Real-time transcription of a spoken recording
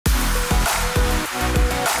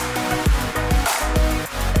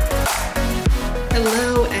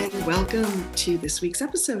welcome to this week's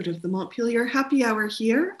episode of the Montpelier Happy Hour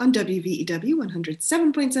here on WVEW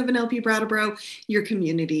 107.7 LP Brattleboro, your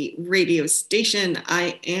community radio station.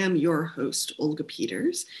 I am your host, Olga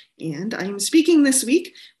Peters, and I am speaking this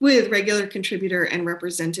week with regular contributor and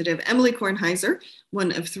representative Emilie Kornheiser,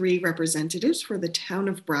 one of three representatives for the town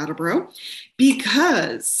of Brattleboro,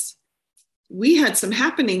 because we had some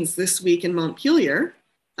happenings this week in Montpelier.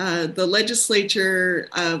 The legislature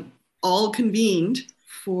all convened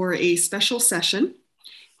for a special session,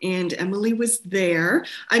 and Emilie was there.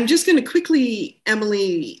 I'm just going to quickly,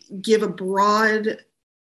 Emilie, give a broad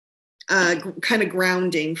kind of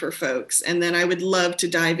grounding for folks, and then I would love to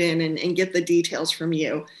dive in and get the details from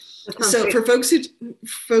you. So for folks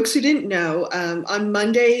who didn't know, on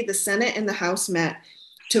Monday, the Senate and the House met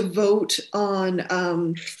to vote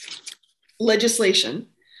on legislation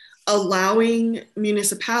allowing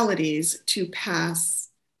municipalities to pass.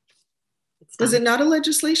 Was it not a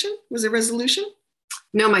legislation? Was it a resolution?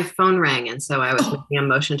 No, my phone rang, and so I was making a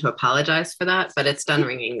motion to apologize for that, but it's done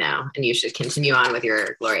ringing now, and you should continue on with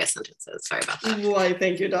your glorious sentences. Sorry about that. Why,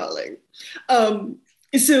 thank you, darling.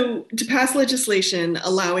 So to pass legislation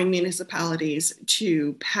allowing municipalities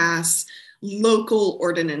to pass local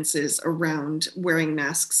ordinances around wearing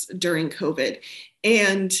masks during COVID.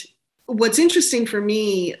 And what's interesting for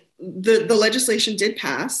me, the legislation did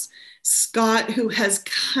pass. Scott, who has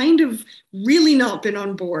kind of really not been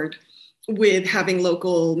on board with having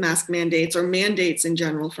local mask mandates or mandates in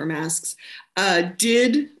general for masks,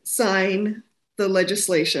 did sign the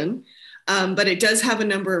legislation, but it does have a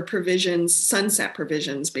number of provisions, sunset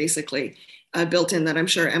provisions basically, built in that I'm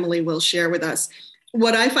sure Emilie will share with us.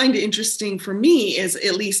 What I find interesting for me is,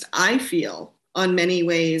 at least I feel on many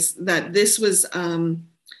ways, that this was a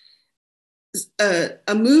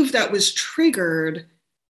move that was triggered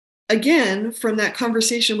again, from that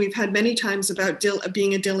conversation we've had many times about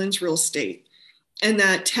being a Dillon's real state, and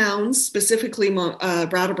that towns, specifically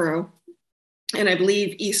Brattleboro, and I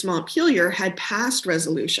believe East Montpelier, had passed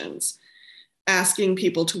resolutions asking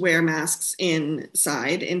people to wear masks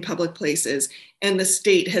inside in public places. And the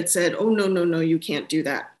state had said, oh, no, you can't do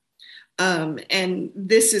that. And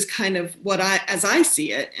this is kind of what as I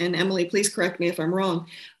see it, and Emilie, please correct me if I'm wrong,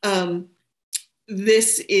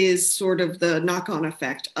 this is sort of the knock-on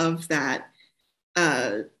effect of that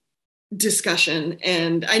discussion.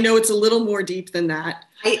 And I know it's a little more deep than that.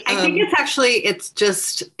 I think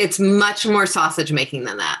it's much more sausage making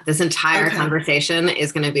than that. This entire conversation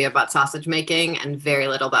is going to be about sausage making and very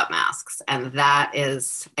little about masks. And that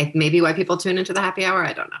is maybe why people tune into the happy hour.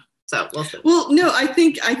 I don't know. So we'll see. Well, no, I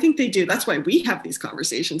think they do. That's why we have these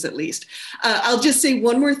conversations, at least. I'll just say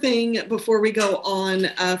one more thing before we go on.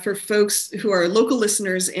 For folks who are local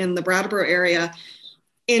listeners in the Brattleboro area,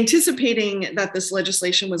 anticipating that this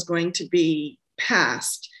legislation was going to be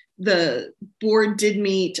passed, the board did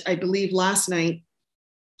meet, I believe, last night,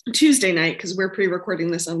 Tuesday night, because we're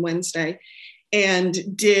pre-recording this on Wednesday,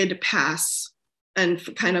 and did pass and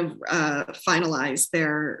kind of finalize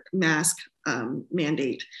their mask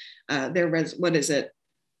mandate.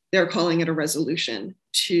 They're calling it a resolution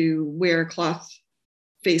to wear cloth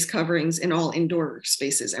face coverings in all indoor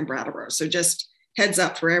spaces in Brattleboro. So just heads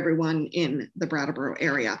up for everyone in the Brattleboro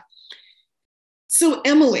area. So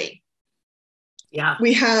Emilie, yeah,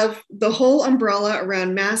 we have the whole umbrella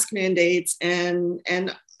around mask mandates and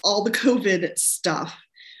all the COVID stuff,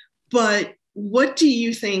 but what do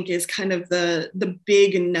you think is kind of the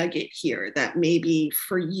big nugget here that maybe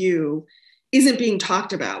for you isn't being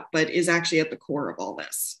talked about, but is actually at the core of all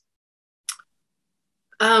this?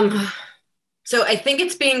 So I think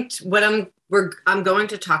I'm going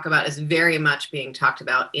to talk about is very much being talked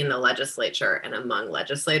about in the legislature and among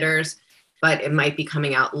legislators, but it might be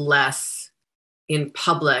coming out less in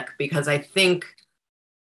public because I think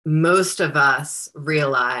most of us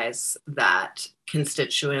realize that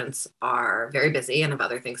constituents are very busy and have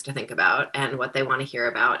other things to think about. And what they want to hear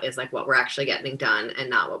about is like what we're actually getting done and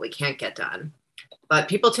not what we can't get done. But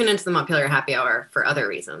people tune into the Montpelier Happy Hour for other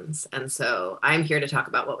reasons. And so I'm here to talk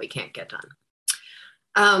about what we can't get done.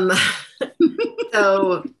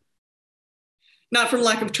 So not for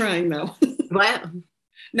lack of trying, though. What?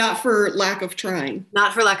 Not for lack of trying.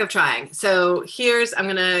 Not for lack of trying. So I'm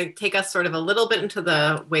going to take us sort of a little bit into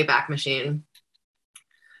the Wayback Machine.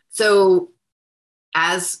 So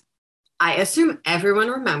as I assume everyone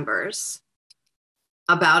remembers,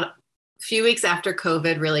 about a few weeks after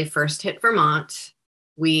COVID really first hit Vermont,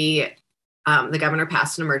 the governor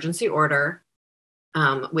passed an emergency order,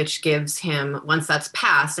 which gives him, once that's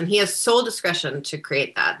passed, and he has sole discretion to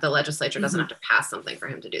create that. The legislature doesn't have to pass something for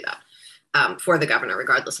him to do that, for the governor,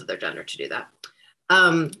 regardless of their gender, to do that.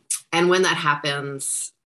 And when that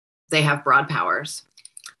happens, they have broad powers.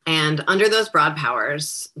 And under those broad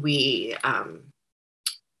powers, we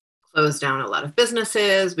closed down a lot of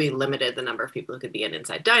businesses. We limited the number of people who could be in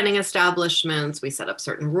inside dining establishments. We set up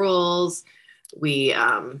certain rules.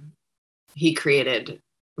 He created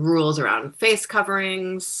rules around face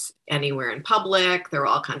coverings anywhere in public. There were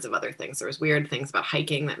all kinds of other things. There was weird things about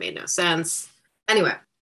hiking that made no sense. Anyway,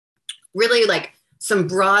 really like some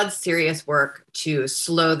broad, serious work to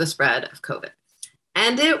slow the spread of COVID.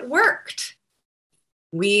 And it worked.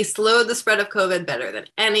 We slowed the spread of COVID better than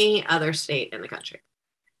any other state in the country.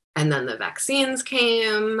 And then the vaccines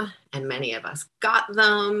came, and many of us got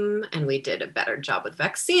them, and we did a better job with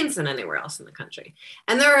vaccines than anywhere else in the country.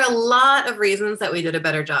 And there are a lot of reasons that we did a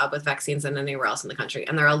better job with vaccines than anywhere else in the country.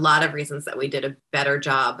 And there are a lot of reasons that we did a better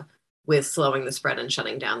job with slowing the spread and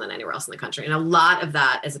shutting down than anywhere else in the country. And a lot of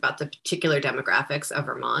that is about the particular demographics of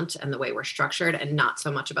Vermont and the way we're structured, and not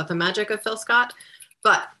so much about the magic of Phil Scott.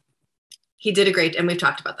 But he did a great, and we've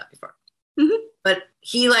talked about that before. Mm-hmm. But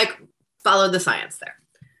he followed the science there.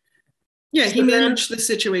 Yeah, he managed the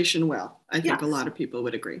situation well. I think a lot of people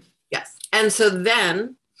would agree. Yes. And so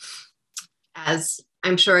then, as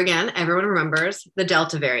I'm sure, again, everyone remembers, the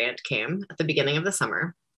Delta variant came at the beginning of the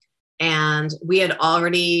summer. And we had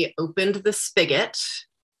already opened the spigot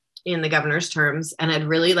in the governor's terms and had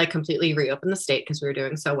really completely reopened the state because we were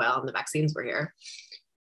doing so well and the vaccines were here.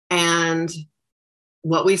 And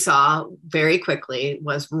what we saw very quickly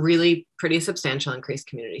was really pretty substantial increased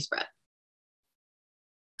community spread.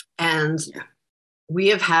 And we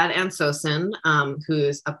have had Ann Sosin,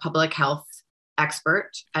 who's a public health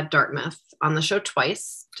expert at Dartmouth, on the show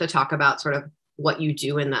twice to talk about sort of what you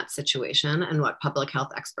do in that situation and what public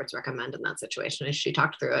health experts recommend in that situation. And she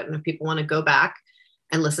talked through it. And if people want to go back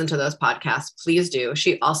and listen to those podcasts, please do.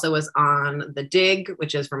 She also was on The Dig,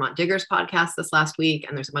 which is Vermont Digger's podcast, this last week.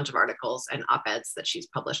 And there's a bunch of articles and op-eds that she's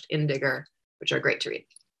published in Digger, which are great to read.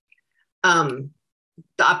 The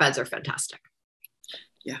op-eds are fantastic.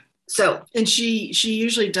 Yeah. So, and she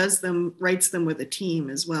usually writes them with a team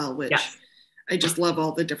as well, which I just love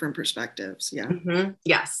all the different perspectives. Yeah. Mm-hmm.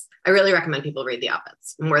 Yes. I really recommend people read the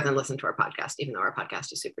op-eds more than listen to our podcast, even though our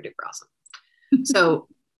podcast is super duper awesome. So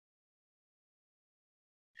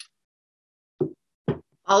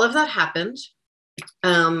all of that happened.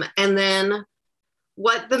 And then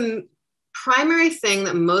what the primary thing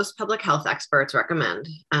that most public health experts recommend,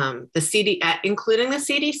 including the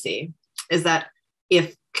CDC, is that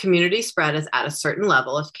if community spread is at a certain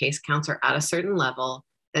level, if case counts are at a certain level,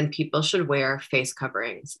 then people should wear face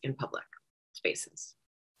coverings in public spaces.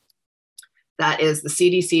 That is the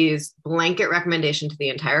CDC's blanket recommendation to the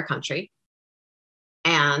entire country.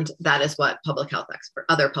 And that is what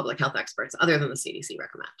other public health experts other than the CDC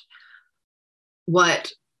recommend.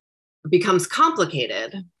 What becomes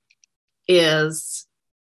complicated is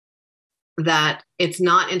that it's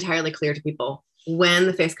not entirely clear to people when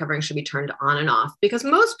the face covering should be turned on and off, because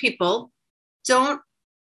most people don't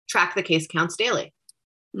track the case counts daily.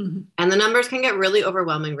 Mm-hmm. And the numbers can get really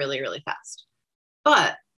overwhelming really, really fast.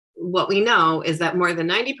 But what we know is that more than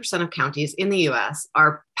 90% of counties in the US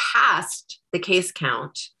are past the case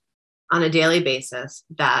count on a daily basis.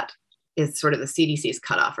 That is sort of the CDC's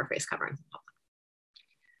cutoff for face coverings in public.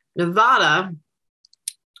 Nevada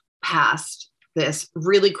passed this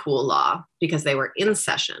really cool law because they were in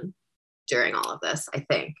session during all of this, I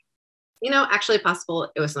think. Actually possible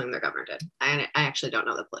it was something their governor did. I actually don't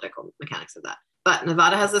know the political mechanics of that. But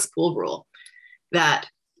Nevada has this cool rule that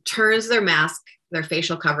turns their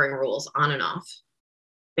facial covering rules on and off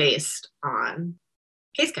based on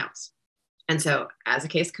case counts. And so as a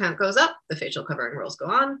case count goes up, the facial covering rules go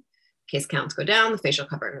on. Case counts go down, the facial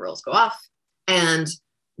covering rules go off. And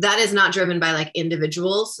that is not driven by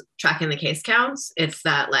individuals tracking the case counts. It's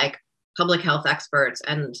that public health experts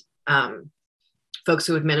and folks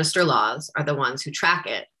who administer laws are the ones who track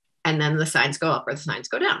it. And then the signs go up or the signs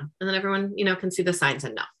go down. And then everyone, can see the signs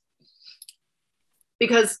and know.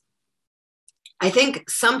 Because I think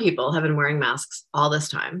some people have been wearing masks all this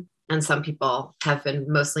time, and some people have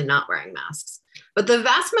been mostly not wearing masks. But the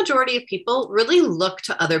vast majority of people really look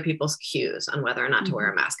to other people's cues on whether or not to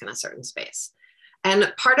wear a mask in a certain space.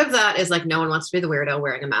 And part of that is no one wants to be the weirdo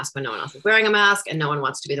wearing a mask when no one else is wearing a mask, and no one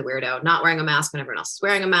wants to be the weirdo not wearing a mask when everyone else is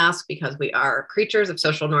wearing a mask, because we are creatures of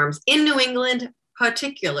social norms. In New England,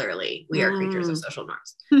 particularly, we are creatures of social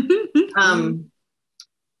norms.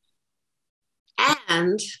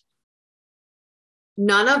 And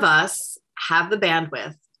none of us have the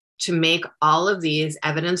bandwidth to make all of these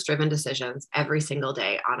evidence-driven decisions every single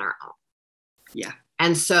day on our own. Yeah.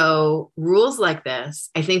 And so rules like this,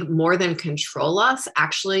 I think more than control us,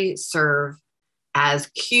 actually serve as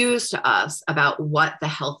cues to us about what the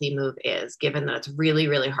healthy move is, given that it's really,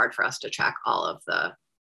 really hard for us to track all of the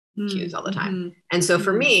cues all the time. And so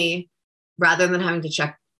for me, rather than having to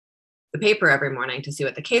check the paper every morning to see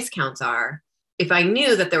what the case counts are, if I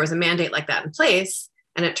knew that there was a mandate like that in place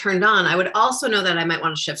and it turned on, I would also know that I might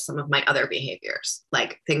want to shift some of my other behaviors,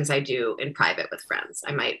 like things I do in private with friends.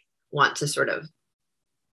 I might want to sort of,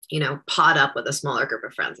 pod up with a smaller group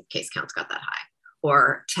of friends if case counts got that high,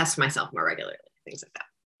 or test myself more regularly, things like that.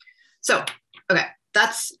 So, okay,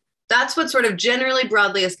 that's what sort of generally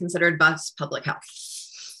broadly is considered bus public health.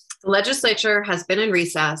 The legislature has been in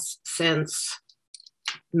recess since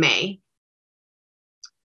May.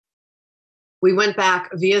 We went back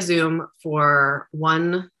via Zoom for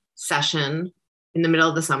one session in the middle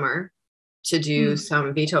of the summer to do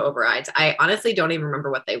some veto overrides. I honestly don't even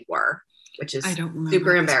remember what they were, which is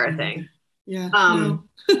super embarrassing. Yeah. No.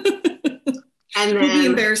 And then we'll be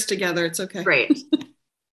embarrassed together. It's okay. Great.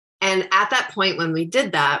 And at that point, when we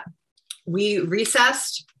did that, we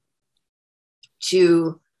recessed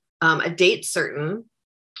to a date certain,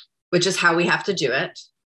 which is how we have to do it.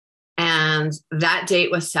 And that date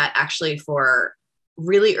was set actually for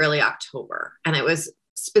really early October. And it was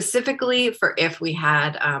specifically for if we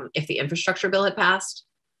had, if the infrastructure bill had passed,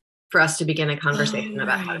 for us to begin a conversation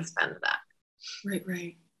about how to spend that.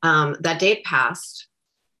 Right. That date passed.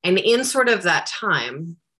 And in sort of that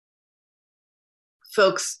time,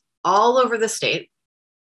 folks all over the state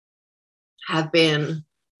have been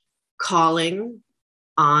calling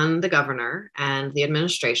on the governor and the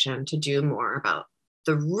administration to do more about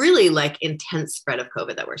the really intense spread of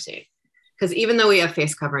COVID that we're seeing. Because even though we have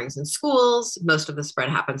face coverings in schools, most of the spread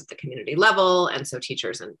happens at the community level. And so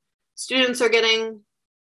teachers and students are getting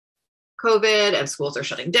COVID and schools are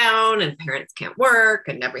shutting down and parents can't work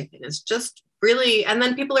and everything is just really, and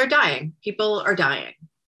then people are dying. People are dying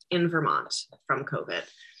in Vermont from COVID.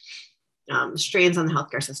 Strains on the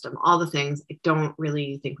healthcare system, all the things. I don't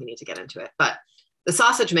really think we need to get into it. But the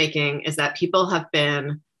sausage making is that people have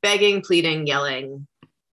been begging, pleading, yelling,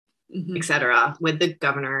 etc., with the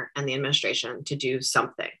governor and the administration to do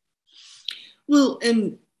something. Well,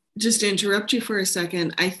 and just to interrupt you for a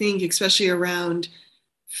second, I think especially around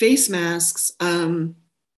face masks, and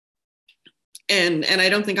I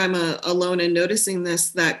don't think I'm alone in noticing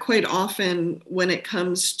this, that quite often when it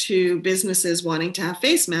comes to businesses wanting to have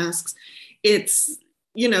face masks, it's,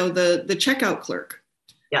 the checkout clerk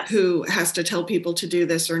who has to tell people to do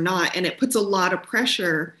this or not. And it puts a lot of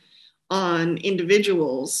pressure on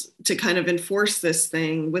individuals to kind of enforce this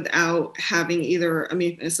thing without having either a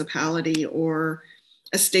municipality or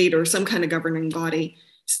a state or some kind of governing body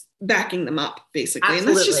backing them up, basically.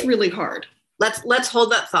 Absolutely. And that's just really hard. Let's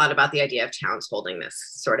hold that thought about the idea of towns holding this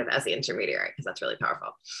sort of as the intermediary, because that's really powerful.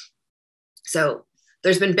 So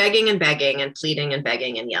there's been begging and pleading and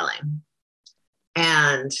begging and yelling.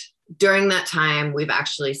 And during that time, we've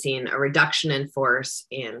actually seen a reduction in force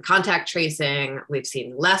in contact tracing. We've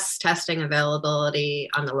seen less testing availability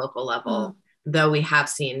on the local level, though we have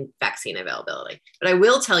seen vaccine availability. But I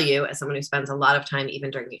will tell you, as someone who spends a lot of time,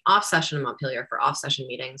 even during the off session in Montpelier for off session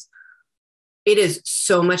meetings, it is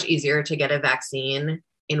so much easier to get a vaccine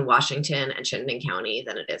in Washington and Chittenden County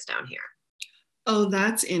than it is down here. Oh,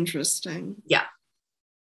 that's interesting. Yeah.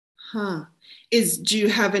 Huh. Do you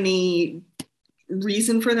have any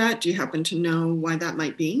reason for that? Do you happen to know why that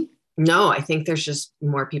might be? No, I think there's just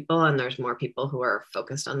more people, and there's more people who are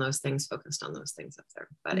focused on those things up there.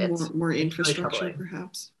 But it's more infrastructure, really,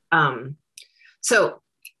 perhaps. So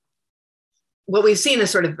what we've seen is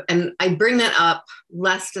sort of, and I bring that up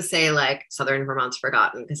less to say Southern Vermont's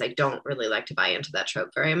forgotten, because I don't really like to buy into that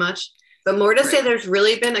trope very much, but more to say there's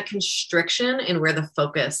really been a constriction in where the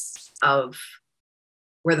focus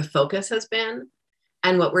has been.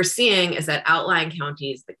 And what we're seeing is that outlying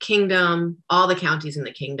counties, the kingdom, all the counties in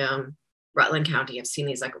the kingdom, Rutland County, have seen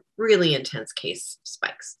these really intense case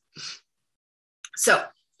spikes. So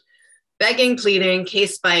begging, pleading,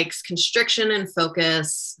 case spikes, constriction and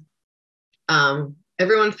focus.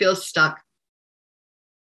 Everyone feels stuck.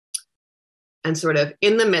 And sort of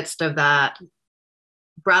in the midst of that,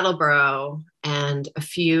 Brattleboro and a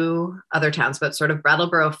few other towns, but sort of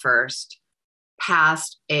Brattleboro first,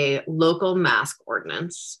 passed a local mask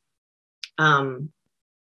ordinance,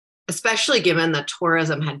 especially given that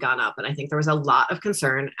tourism had gone up. And I think there was a lot of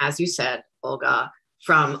concern, as you said, Olga,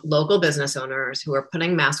 from local business owners who were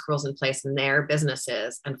putting mask rules in place in their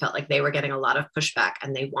businesses and felt like they were getting a lot of pushback,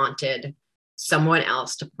 and they wanted someone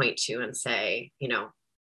else to point to and say,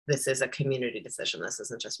 this is a community decision. This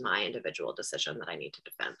isn't just my individual decision that I need to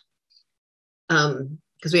defend.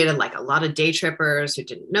 Because we had a lot of day trippers who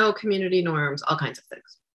didn't know community norms, all kinds of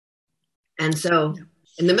things. And so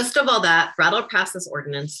in the midst of all that, Brattleboro passed this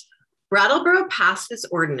ordinance. Brattleboro passed this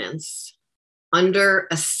ordinance under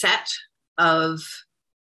a set of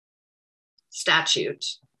statute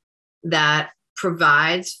that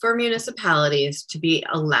provides for municipalities to be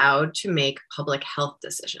allowed to make public health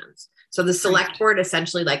decisions. So the select board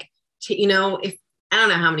essentially, like, if I don't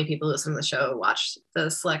know how many people who listen to the show watch the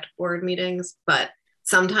select board meetings, but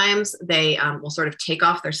sometimes they will sort of take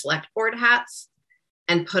off their select board hats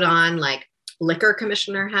and put on like liquor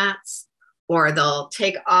commissioner hats, or they'll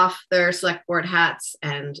take off their select board hats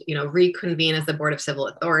and, reconvene as the Board of Civil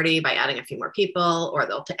Authority by adding a few more people, or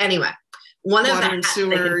anyway, one of the hats they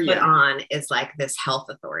can put on is like this health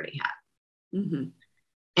authority hat. Mm-hmm.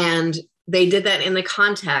 And they did that in the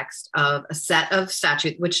context of a set of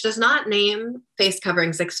statutes, which does not name face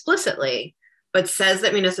coverings explicitly, but says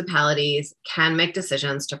that municipalities can make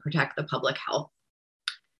decisions to protect the public health.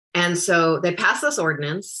 And so they passed this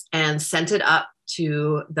ordinance and sent it up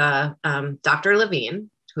to the Dr. Levine,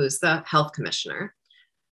 who's the health commissioner.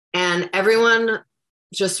 And everyone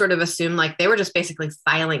just sort of assumed like they were just basically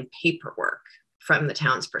filing paperwork from the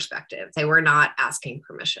town's perspective. They were not asking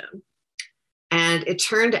permission. And it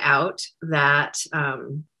turned out that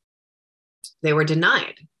they were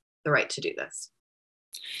denied the right to do this.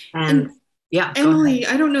 And yeah, Emilie,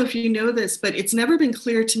 I don't know if you know this, but it's never been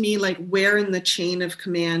clear to me, like, where in the chain of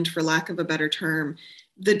command, for lack of a better term,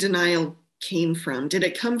 the denial came from. Did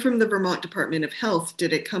it come from the Vermont Department of Health?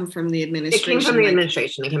 Did it come from the administration? It came from the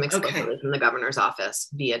administration. It came explicitly from the governor's office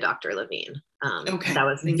via Dr. Levine. That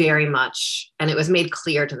was very much, and it was made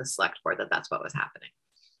clear to the select board that that's what was happening.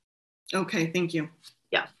 Okay, thank you.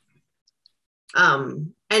 Yeah.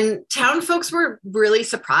 And town folks were really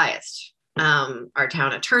surprised. Our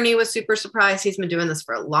town attorney was super surprised. He's been doing this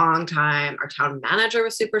for a long time. Our town manager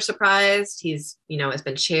was super surprised. He's, has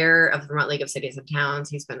been chair of the Vermont League of Cities and Towns.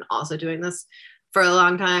 He's been also doing this for a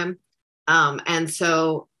long time. And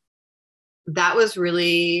so that was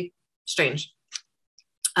really strange.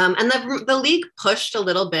 And the league pushed a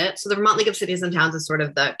little bit. So the Vermont League of Cities and Towns is sort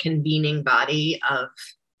of the convening body of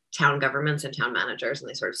town governments and town managers, and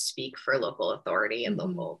they sort of speak for local authority and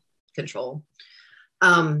local control.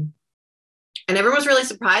 And everyone was really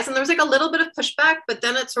surprised, and there was like a little bit of pushback, but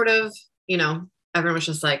then it sort of, everyone was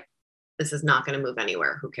just like, this is not going to move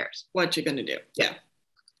anywhere. Who cares? What you going to do? Yeah.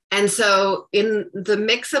 And so in the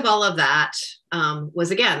mix of all of that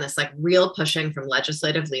was, again, this like real pushing from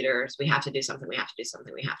legislative leaders. We have to do something. We have to do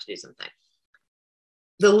something. We have to do something.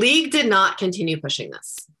 The league did not continue pushing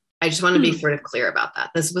this. I just want to be sort of clear about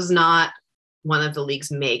that. This was not one of the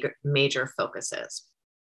league's major focuses.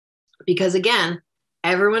 Because again,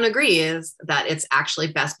 everyone agrees that it's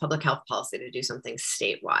actually best public health policy to do something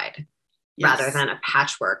statewide rather than a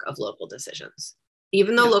patchwork of local decisions.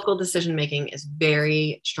 Even though local decision-making is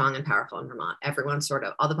very strong and powerful in Vermont, everyone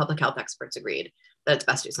all the public health experts agreed that it's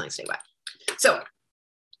best to do something statewide. So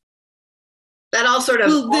that all sort of...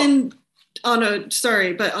 Well, then on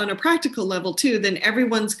a practical level too, then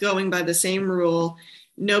everyone's going by the same rule.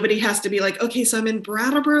 Nobody has to be like, okay, so I'm in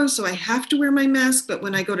Brattleboro, so I have to wear my mask, but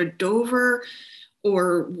when I go to Dover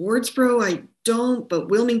or Wardsboro, I don't, but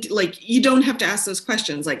Wilmington, like, you don't have to ask those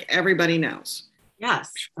questions. Like, everybody knows.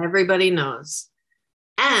 Yes, everybody knows.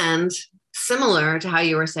 And similar to how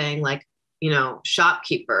you were saying, like,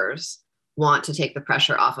 shopkeepers want to take the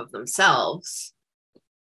pressure off of themselves,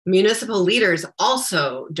 municipal leaders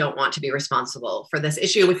also don't want to be responsible for this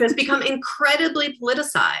issue, which has become incredibly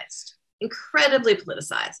politicized.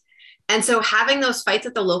 And so having those fights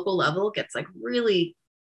at the local level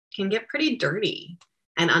can get pretty dirty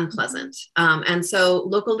and unpleasant. And so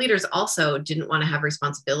local leaders also didn't want to have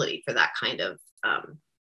responsibility for that kind of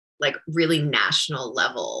really national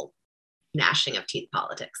level gnashing of teeth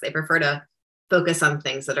politics. They prefer to focus on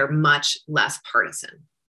things that are much less partisan.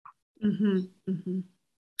 Mm-hmm. Mm-hmm.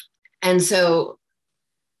 And so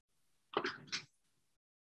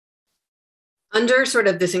under sort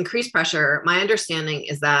of this increased pressure, my understanding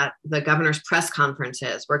is that the governor's press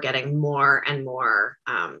conferences were getting more and more,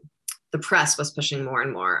 the press was pushing more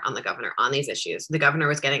and more on the governor on these issues. The governor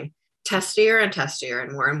was getting testier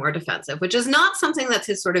and more defensive, which is not something that's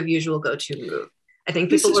his sort of usual go-to move. I think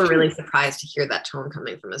people were really surprised to hear that tone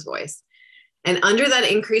coming from his voice. And under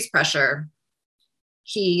that increased pressure,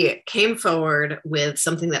 he came forward with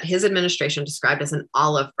something that his administration described as an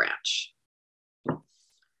olive branch,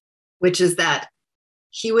 which is that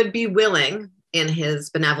he would be willing, in his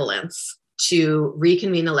benevolence, to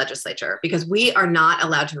reconvene the legislature, because we are not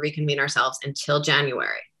allowed to reconvene ourselves until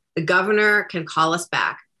January. The governor can call us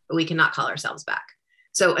back, but we cannot call ourselves back.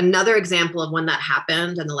 So another example of when that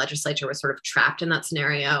happened and the legislature was sort of trapped in that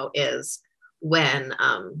scenario is when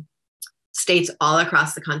states all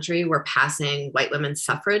across the country were passing white women's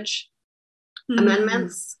suffrage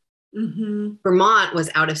amendments. Mm-hmm. Vermont was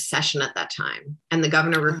out of session at that time, and the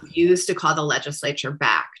governor refused to call the legislature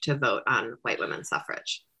back to vote on white women's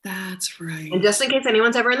suffrage. That's right. And just in case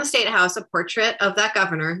anyone's ever in the State House, a portrait of that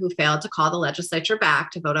governor who failed to call the legislature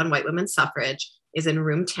back to vote on white women's suffrage is in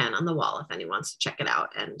room 10 on the wall if anyone wants to check it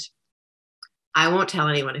out. And I won't tell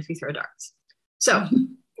anyone if you throw darts. So,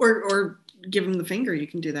 or give him the finger. You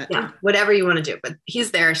can do that. Yeah, too. Whatever you want to do. But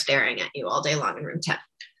he's there staring at you all day long in room 10.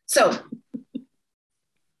 So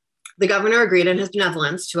the governor agreed in his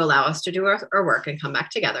benevolence to allow us to do our work and come back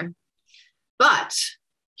together. But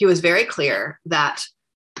he was very clear that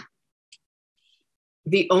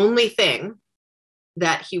the only thing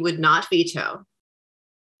that he would not veto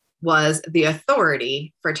was the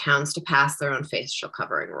authority for towns to pass their own facial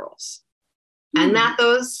covering rules. And that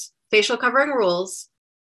those facial covering rules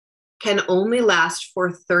can only last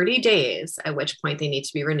for 30 days, at which point they need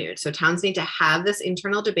to be renewed. So towns need to have this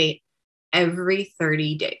internal debate every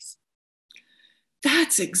 30 days.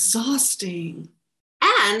 That's exhausting.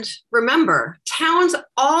 And remember, towns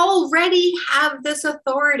already have this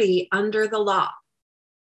authority under the law.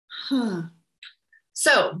 Huh.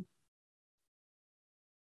 So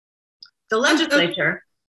the legislature,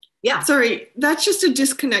 yeah. Sorry, that's just a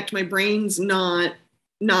disconnect my brain's not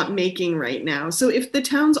making right now. So if the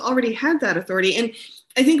towns already had that authority, and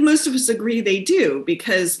I think most of us agree they do,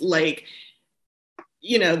 because there's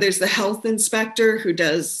the health inspector who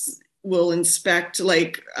will inspect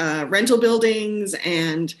rental buildings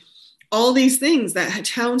and all these things that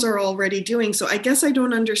towns are already doing. So I guess I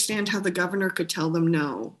don't understand how the governor could tell them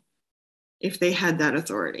no if they had that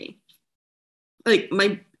authority.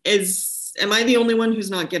 Am I the only one who's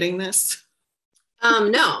not getting this?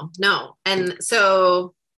 No. And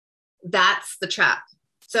so that's the trap.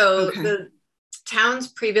 So the town's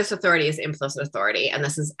previous authority is implicit authority, and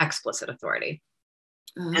this is explicit authority.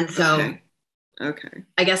 And so okay.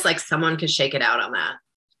 I guess someone could shake it out on that.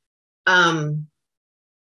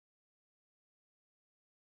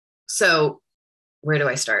 So where do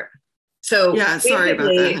I start? So yeah, sorry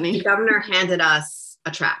about that, honey. The governor handed us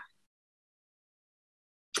a trap.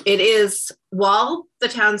 It is, while the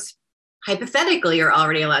towns hypothetically are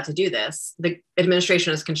already allowed to do this, the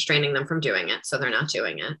administration is constraining them from doing it, so they're not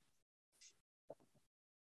doing it.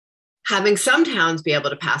 Having some towns be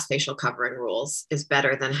able to pass facial covering rules is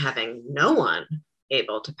better than having no one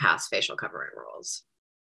able to pass facial covering rules.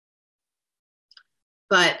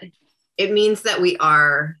 But it means that we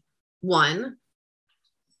are, one,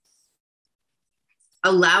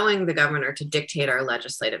 allowing the governor to dictate our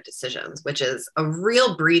legislative decisions, which is a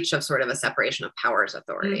real breach of sort of a separation of powers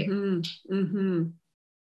authority. Mm-hmm. Mm-hmm.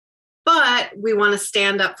 But we want to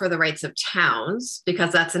stand up for the rights of towns,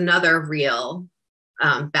 because that's another real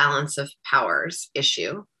balance of powers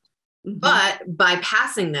issue. Mm-hmm. But by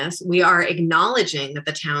passing this, we are acknowledging that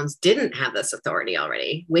the towns didn't have this authority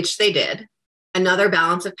already, which they did. Another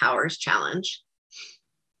balance of powers challenge.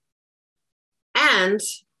 And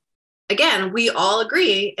again, we all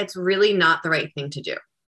agree it's really not the right thing to do.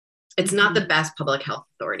 It's not the best public health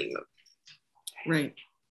authority move. Right.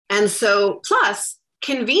 And so, plus,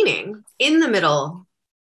 convening in the middle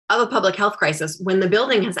of a public health crisis when the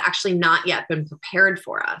building has actually not yet been prepared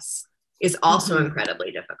for us is also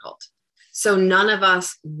incredibly difficult. So none of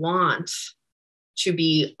us want to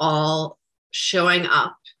be all showing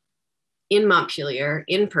up in Montpelier,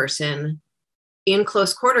 in person, in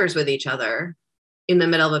close quarters with each other in the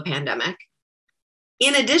middle of a pandemic.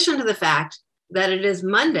 In addition to the fact that it is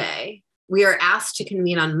Monday, we are asked to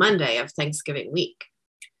convene on Monday of Thanksgiving week.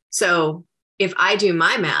 So if I do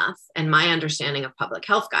my math and my understanding of public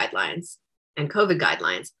health guidelines and COVID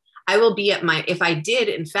guidelines, I will be if I did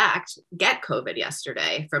in fact get COVID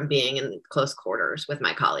yesterday from being in close quarters with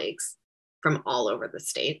my colleagues from all over the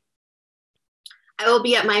state, I will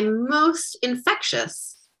be at my most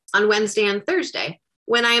infectious on Wednesday and Thursday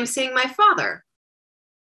when I am seeing my father.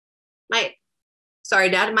 My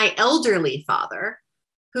elderly father,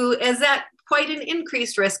 who is at quite an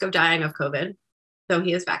increased risk of dying of COVID, though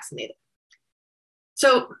he is vaccinated.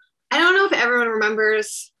 So I don't know if everyone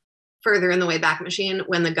remembers further in the Wayback Machine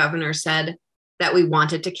when the governor said that we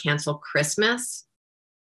wanted to cancel Christmas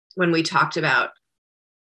when we talked about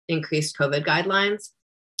increased COVID guidelines,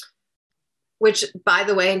 which, by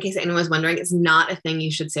the way, in case anyone was wondering, is not a thing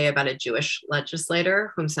you should say about a Jewish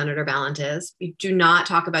legislator, whom Senator Balint is. You do not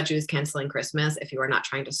talk about Jews canceling Christmas if you are not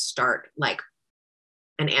trying to start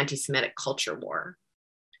an anti-Semitic culture war.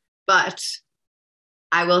 But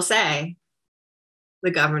I will say, the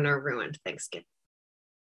governor ruined Thanksgiving.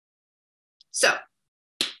 So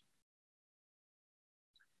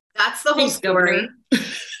That's the whole story.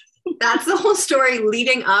 That's the whole story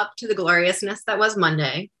leading up to the gloriousness that was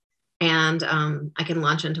Monday. And I can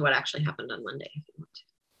launch into what actually happened on Monday if you want to.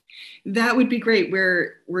 That would be great.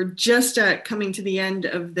 We're just coming to the end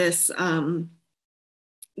of this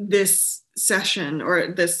this session,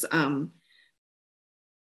 or this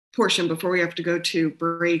portion before we have to go to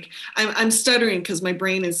break. I'm stuttering because my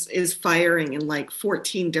brain is firing in like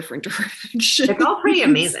 14 different directions. It's all pretty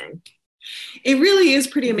amazing. It really is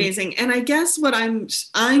pretty amazing. And I guess what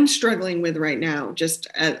I'm struggling with right now, just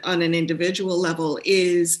on an individual level,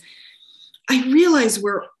 is I realize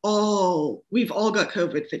we've all got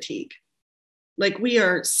COVID fatigue. Like, we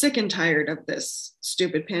are sick and tired of this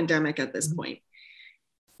stupid pandemic at this point.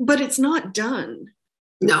 But it's not done.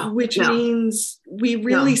 No. Which means we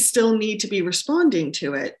really still need to be responding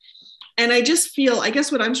to it. And I just feel, I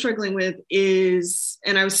guess what I'm struggling with is,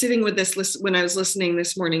 and I was sitting with this when I was listening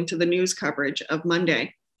this morning to the news coverage of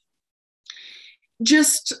Monday,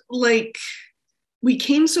 just like, we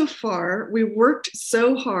came so far, we worked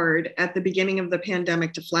so hard at the beginning of the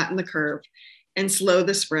pandemic to flatten the curve and slow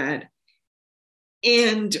the spread.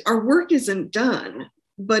 And our work isn't done,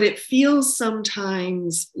 but it feels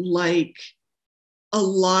sometimes like a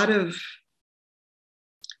lot of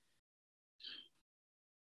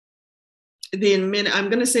I'm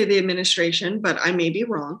going to say the administration, but I may be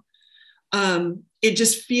wrong. It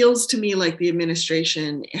just feels to me like the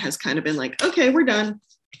administration has kind of been like, okay, we're done.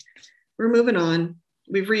 We're moving on.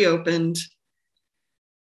 We've reopened.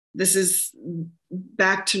 This is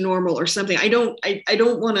back to normal or something. I don't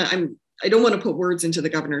want to put words into the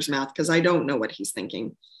governor's mouth because I don't know what he's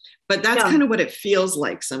thinking. But that's kind of what it feels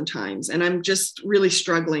like sometimes. And I'm just really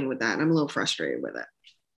struggling with that. And I'm a little frustrated with it.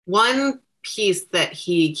 One piece that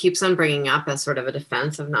he keeps on bringing up as sort of a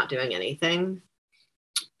defense of not doing anything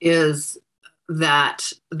is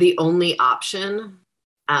that the only option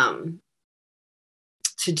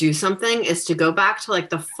to do something is to go back to like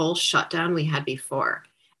the full shutdown we had before.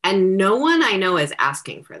 And no one I know is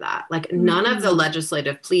asking for that. Like, none of the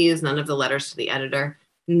legislative pleas, none of the letters to the editor,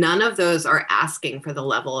 none of those are asking for the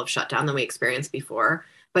level of shutdown that we experienced before.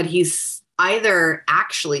 But he's either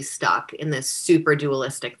actually stuck in this super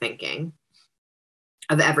dualistic thinking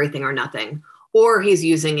of everything or nothing, or he's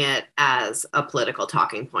using it as a political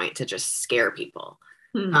talking point to just scare people.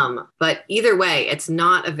 But either way, it's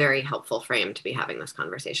not a very helpful frame to be having this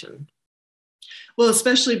conversation. Well,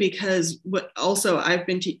 especially because I've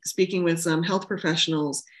been speaking with some health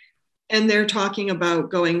professionals, and they're talking about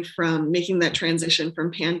going from making that transition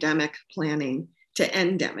from pandemic planning to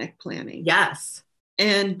endemic planning. Yes.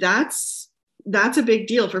 And that's a big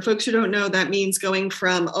deal. For folks who don't know, that means going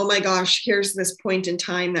from, oh my gosh, here's this point in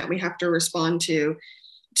time that we have to respond to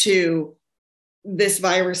this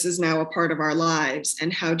virus is now a part of our lives,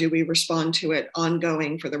 and how do we respond to it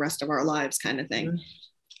ongoing for the rest of our lives, kind of thing.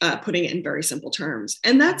 Putting it in very simple terms.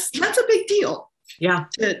 And that's a big deal. Yeah.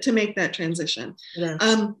 To make that transition.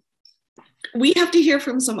 We have to hear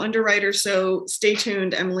from some underwriters, so stay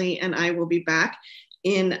tuned. Emilie and I will be back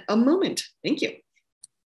in a moment. Thank you.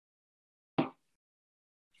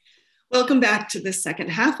 Welcome back to the second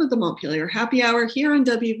half of the Montpelier Happy Hour here on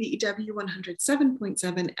WVEW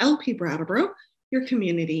 107.7 LP Brattleboro, your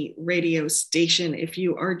community radio station. If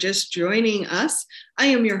you are just joining us, I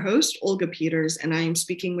am your host, Olga Peters, and I am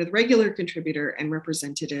speaking with regular contributor and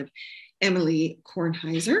representative Emilie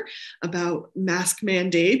Kornheiser about mask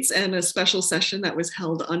mandates and a special session that was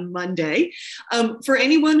held on Monday. For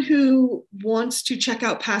anyone who wants to check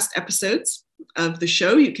out past episodes of the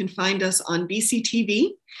show, you can find us on BCTV,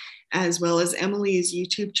 as well as Emilie's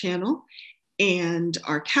YouTube channel and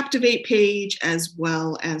our Captivate page, as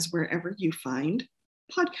well as wherever you find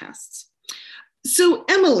podcasts. So,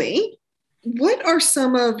 Emilie, what are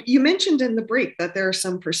you mentioned in the break that there are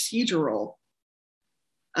some procedural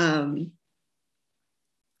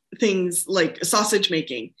things like sausage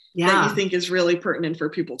making that you think is really pertinent for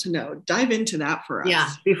people to know. Dive into that for us. Yeah.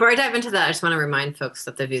 Before I dive into that, I just want to remind folks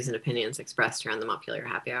that the views and opinions expressed here on the Montpelier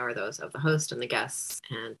Happy Hour are those of the host and the guests,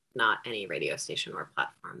 and not any radio station or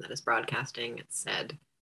platform that is broadcasting its said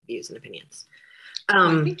views and opinions.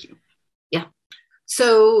 Thank you. Yeah.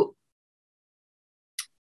 So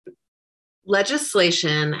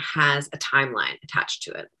legislation has a timeline attached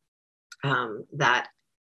to it that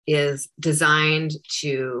is designed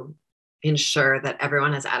to ensure that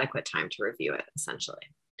everyone has adequate time to review it, essentially.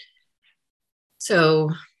 So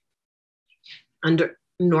under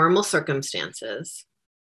normal circumstances,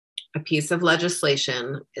 a piece of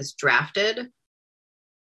legislation is drafted,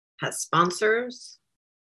 has sponsors,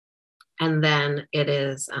 and then it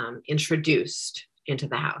is introduced into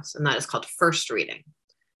the House, and that is called first reading.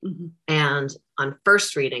 Mm-hmm. And on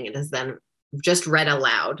first reading, it is then just read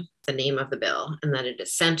aloud, the name of the bill, and then it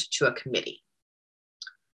is sent to a committee.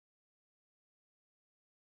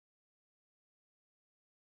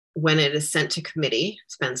 When it is sent to committee,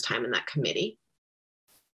 spends time in that committee.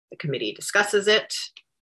 The committee discusses it.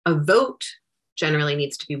 A vote generally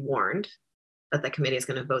needs to be warned that the committee is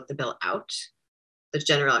going to vote the bill out. The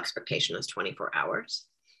general expectation is 24 hours.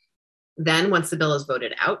 Then once the bill is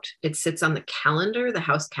voted out, it sits on the calendar, the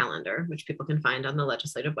House calendar, which people can find on the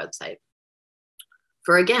legislative website,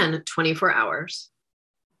 for again, 24 hours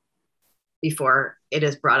before it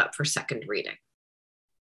is brought up for second reading.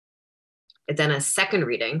 It then has second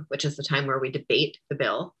reading, which is the time where we debate the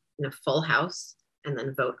bill in a full House and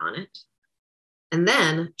then vote on it. And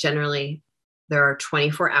then generally there are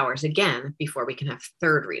 24 hours again before we can have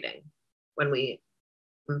third reading when we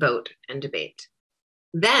vote and debate.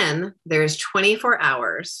 Then there's 24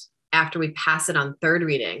 hours after we pass it on third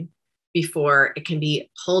reading before it can be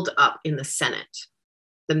pulled up in the Senate.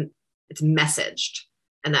 It's messaged,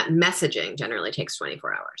 and that messaging generally takes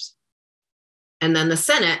 24 hours. And then the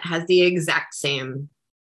Senate has the exact same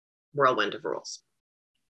whirlwind of rules.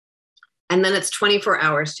 And then it's 24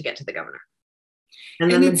 hours to get to the governor. And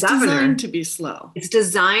then it's the governor, designed to be slow. It's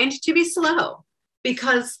designed to be slow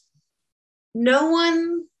because no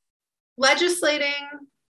one legislating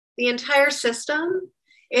the entire system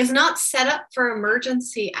is not set up for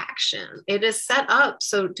emergency action. It is set up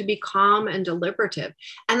so to be calm and deliberative.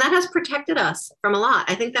 And that has protected us from a lot.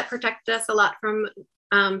 I think that protected us a lot from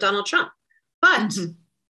Donald Trump. But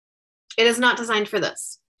it is not designed for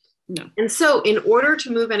this. No. And so in order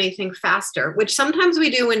to move anything faster, which sometimes we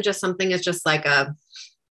do when just something is just like a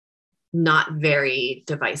not very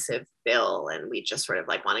divisive bill and we just sort of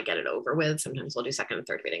like want to get it over with, sometimes we'll do second and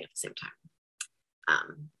third reading at the same time.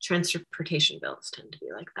 Transportation bills tend to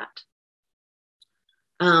be like that.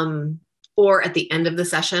 Or at the end of the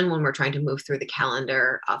session, when we're trying to move through the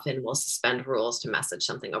calendar, often we'll suspend rules to message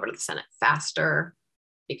something over to the Senate faster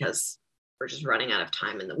because we're just running out of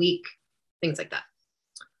time in the week, things like that.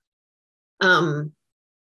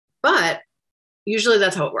 But usually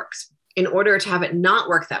that's how it works. In order to have it not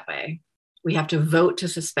work that way, we have to vote to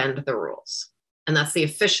suspend the rules. And that's the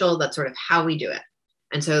official, that's sort of how we do it.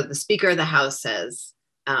 And so the Speaker of the House says,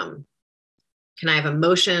 can I have a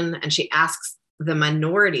motion? And she asks the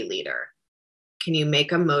minority leader, can you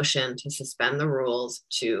make a motion to suspend the rules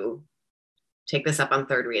to take this up on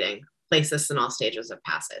third reading, place this in all stages of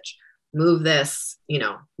passage, move this,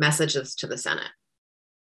 message this to the Senate?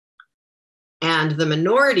 And the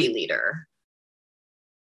minority leader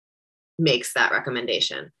makes that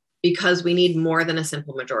recommendation because we need more than a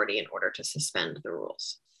simple majority in order to suspend the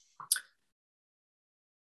rules.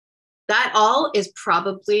 That all is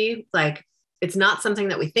probably like, it's not something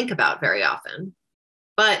that we think about very often,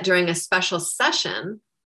 but during a special session,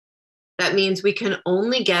 that means we can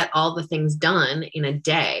only get all the things done in a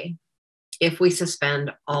day if we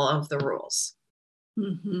suspend all of the rules.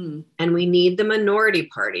 Mm-hmm. And we need the minority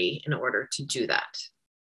party in order to do that.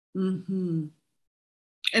 Mm-hmm.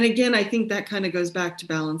 And again, I think that kind of goes back to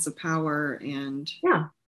balance of power and yeah.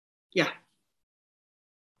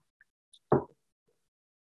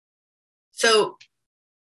 So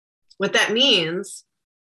what that means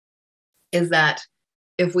is that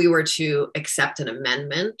if we were to accept an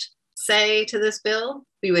amendment, say, to this bill,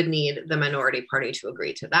 we would need the minority party to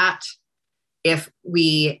agree to that. If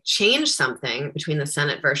we change something between the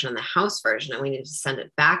Senate version and the House version and we need to send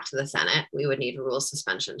it back to the Senate, we would need rule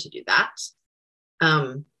suspension to do that.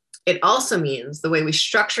 It also means the way we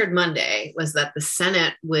structured Monday was that the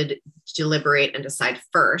Senate would deliberate and decide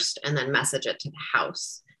first and then message it to the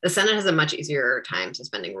House. The Senate has a much easier time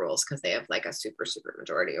suspending rules because they have like a super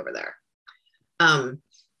majority over there.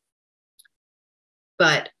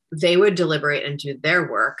 But they would deliberate and do their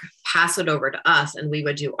work, pass it over to us, and we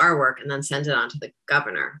would do our work and then send it on to the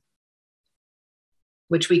governor,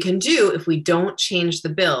 which we can do if we don't change the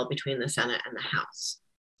bill between the Senate and the House.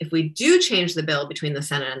 If we do change the bill between the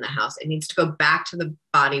Senate and the House, it needs to go back to the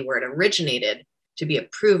body where it originated to be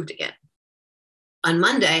approved again. On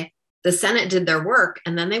Monday, the Senate did their work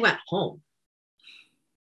and then they went home.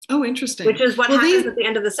 Oh, interesting. Which is what happens at the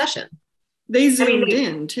end of the session. They zoomed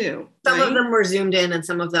in too. Some of them were zoomed in and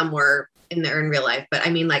some of them were in real life. But I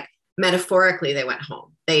mean, like metaphorically, they went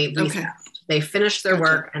home. They recessed. They finished their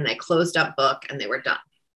work and they closed up book and they were done.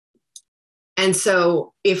 And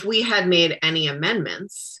so if we had made any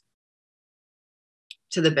amendments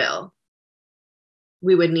to the bill,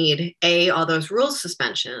 we would need A, all those rule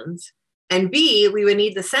suspensions, and B, we would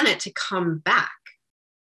need the Senate to come back.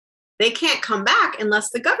 They can't come back unless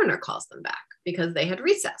the governor calls them back because they had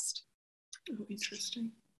recessed. Oh,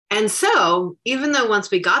 interesting. And so even though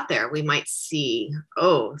once we got there, we might see,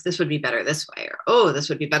 oh, this would be better this way, or, oh, this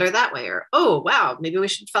would be better that way, or, oh, wow, maybe we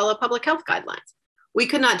should follow public health guidelines. We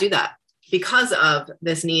could not do that because of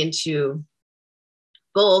this need to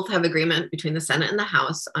both have agreement between the Senate and the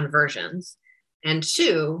House on versions, and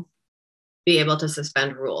two, be able to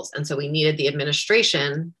suspend rules. And so we needed the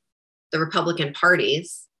administration, the Republican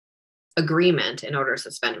Party's agreement in order to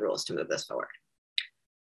suspend rules to move this forward.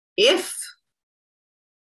 If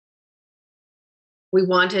we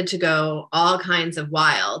wanted to go all kinds of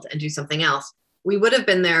wild and do something else, we would have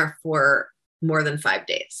been there for more than 5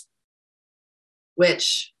 days,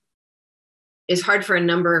 which is hard for a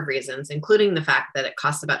number of reasons, including the fact that it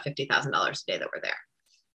costs about $50,000 a day that we're there.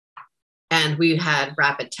 And we had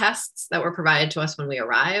rapid tests that were provided to us when we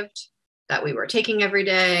arrived that we were taking every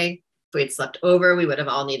day. If we had slept over, we would have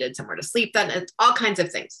all needed somewhere to sleep. That all kinds of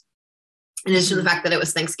things. In addition to the fact that it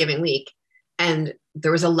was Thanksgiving week, and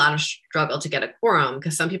there was a lot of struggle to get a quorum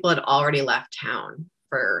because some people had already left town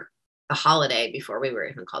for the holiday before we were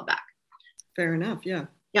even called back. Fair enough. Yeah.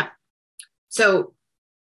 Yeah. So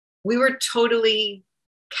we were totally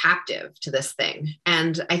captive to this thing.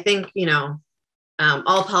 And I think,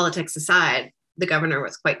 all politics aside, the governor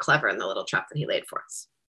was quite clever in the little trap that he laid for us.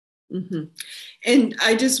 Mm-hmm. And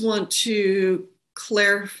I just want to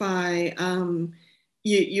clarify,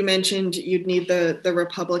 you mentioned you'd need the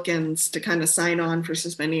Republicans to kind of sign on for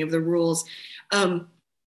suspending of the rules. Some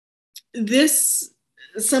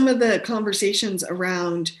of the conversations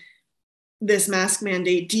around this mask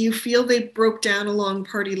mandate, do you feel they broke down along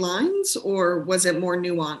party lines, or was it more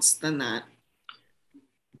nuanced than that?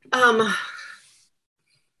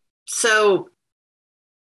 So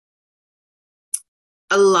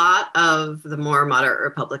a lot of the more moderate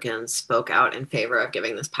Republicans spoke out in favor of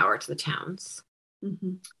giving this power to the towns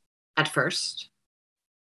at first.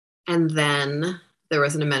 And then there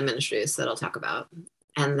was an amendment introduced that I'll talk about.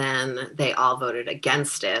 And then they all voted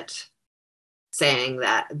against it, saying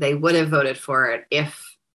that they would have voted for it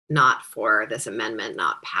if not for this amendment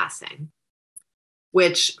not passing,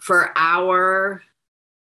 which for our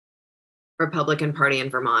Republican Party in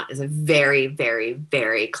Vermont is a very, very,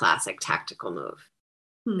 very classic tactical move.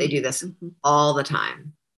 They do this all the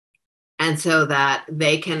time. And so that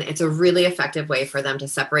it's a really effective way for them to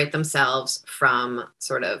separate themselves from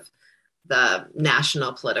sort of the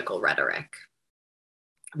national political rhetoric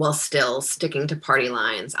while still sticking to party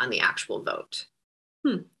lines on the actual vote.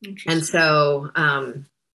 And so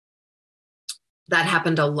that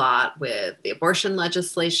happened a lot with the abortion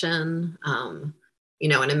legislation. An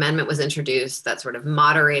amendment was introduced that sort of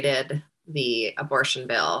moderated the abortion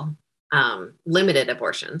bill, limited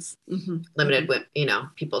abortions, limited,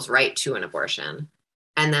 people's right to an abortion.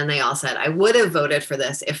 And then they all said, I would have voted for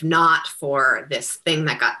this if not for this thing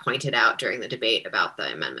that got pointed out during the debate about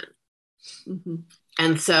the amendment.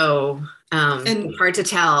 And so it's hard to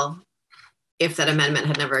tell if that amendment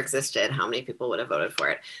had never existed, how many people would have voted for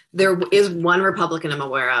it. There is one Republican I'm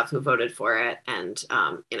aware of who voted for it. And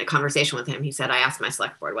in a conversation with him, he said, I asked my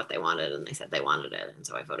select board what they wanted, and they said they wanted it. And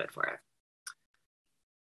so I voted for it.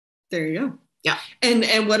 There you go. Yeah.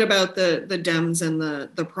 And what about the Dems and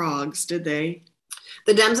the Progs? Did they?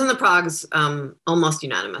 The Dems and the Progs almost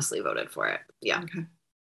unanimously voted for it. Yeah. Okay.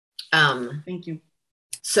 Thank you.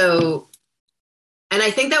 So, and I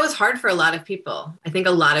think that was hard for a lot of people. I think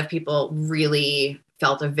a lot of people really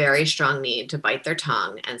felt a very strong need to bite their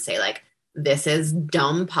tongue and say, like, this is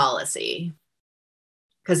dumb policy.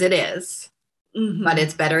 Because it is, but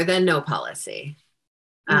it's better than no policy.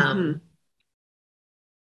 The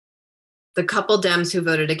couple Dems who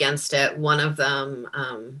voted against it, one of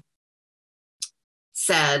them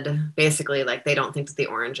said basically, like, they don't think that the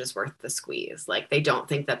orange is worth the squeeze. Like, they don't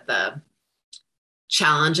think that the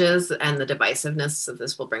challenges and the divisiveness of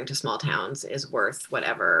this will bring to small towns is worth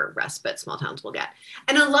whatever respite small towns will get.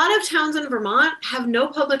 And a lot of towns in Vermont have no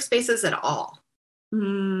public spaces at all.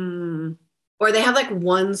 Or they have like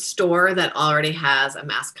one store that already has a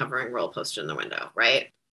mask covering rule posted in the window, right?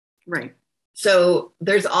 Right. So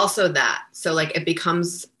there's also that. So like it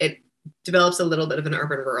develops a little bit of an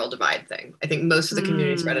urban rural divide thing. I think most of the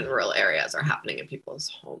community spread in rural areas are happening in people's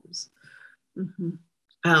homes.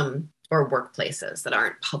 Or workplaces that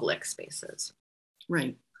aren't public spaces.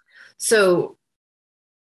 Right. So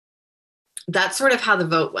that's sort of how the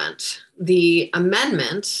vote went. The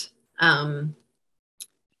amendment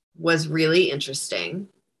was really interesting.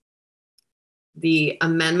 The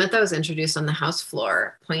amendment that was introduced on the House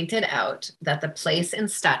floor pointed out that the place in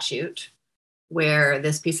statute where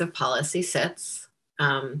this piece of policy sits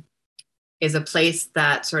is a place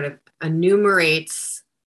that sort of enumerates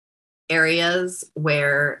areas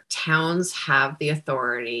where towns have the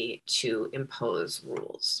authority to impose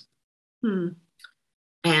rules.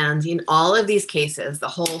 And in all of these cases, the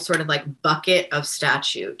whole sort of like bucket of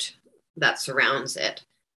statute that surrounds it,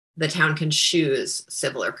 the town can choose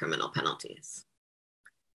civil or criminal penalties.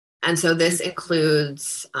 And so this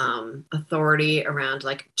includes authority around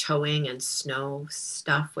like towing and snow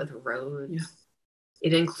stuff with roads. Yeah.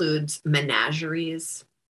 It includes menageries.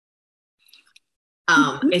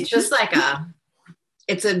 It's just like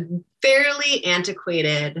it's a fairly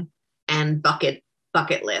antiquated and bucket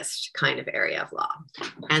list kind of area of law.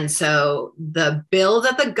 And so the bill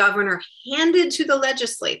that the governor handed to the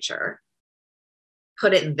legislature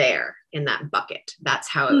put it there in that bucket. That's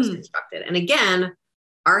how it was constructed. And again,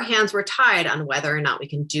 our hands were tied on whether or not we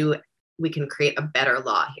can create a better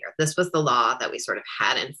law here. This was the law that we sort of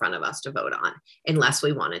had in front of us to vote on, unless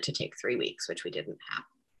we wanted to take 3 weeks, which we didn't have.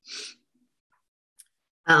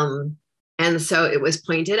 And so it was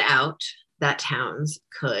pointed out that towns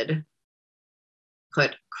could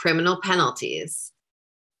put criminal penalties,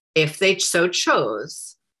 if they so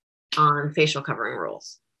chose, on facial covering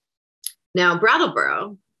rules. Now,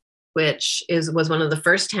 Brattleboro, which was one of the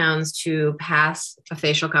first towns to pass a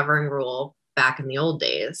facial covering rule back in the old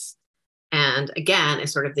days, and again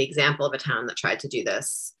is sort of the example of a town that tried to do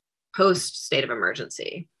this post state of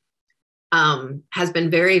emergency, has been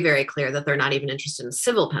very, very clear that they're not even interested in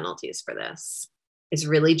civil penalties for this. It's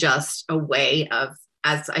really just a way of,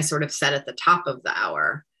 as I sort of said at the top of the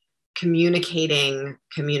hour, communicating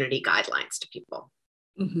community guidelines to people,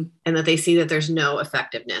 and that they see that there's no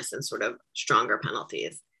effectiveness in sort of stronger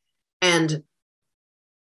penalties. And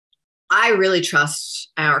I really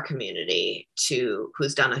trust our community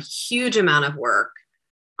who's done a huge amount of work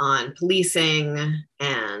on policing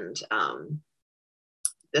and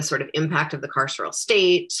the sort of impact of the carceral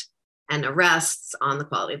state and arrests on the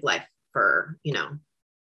quality of life for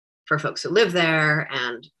folks who live there.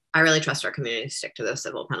 And I really trust our community to stick to those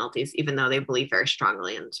civil penalties, even though they believe very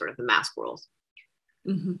strongly in sort of the mask rules.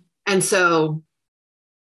 And so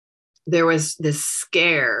there was this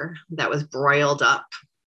scare that was broiled up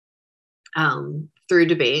through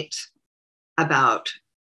debate about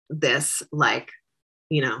this, like,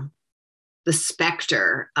 the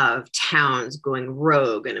specter of towns going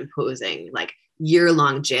rogue and imposing like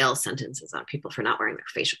year-long jail sentences on people for not wearing their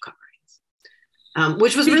facial coverings,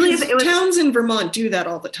 which was towns in Vermont do that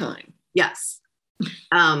all the time. Yes.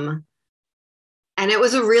 And it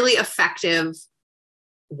was a really effective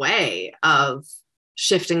way of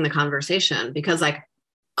shifting the conversation, because like,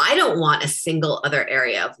 I don't want a single other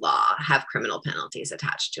area of law have criminal penalties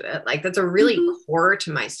attached to it. Like, that's a really core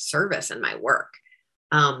to my service and my work.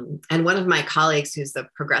 And one of my colleagues, who's the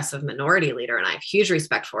progressive minority leader and I have huge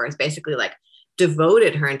respect for, is basically like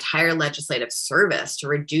devoted her entire legislative service to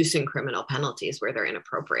reducing criminal penalties where they're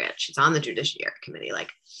inappropriate. She's on the Judiciary Committee.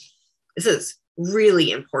 Like, this is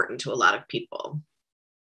really important to a lot of people.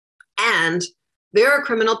 And there are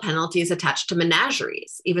criminal penalties attached to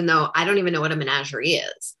menageries, even though I don't even know what a menagerie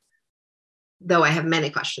is, though I have many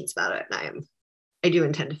questions about it. And I do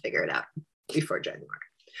intend to figure it out before January.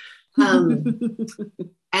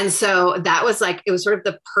 And so that was like, it was sort of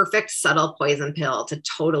the perfect subtle poison pill to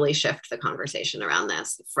totally shift the conversation around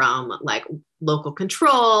this from like local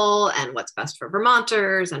control and what's best for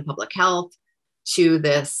Vermonters and public health to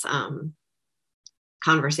this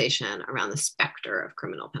conversation around the specter of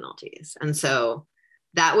criminal penalties. And so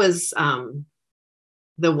that was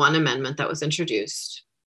the one amendment that was introduced.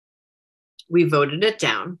 We voted it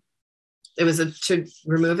down. It was to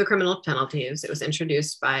remove the criminal penalties. It was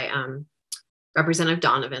introduced by Representative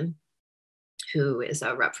Donovan, who is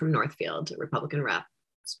a rep from Northfield, a Republican rep,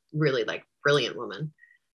 really like brilliant woman.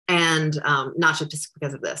 And not just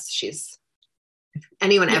because of this, if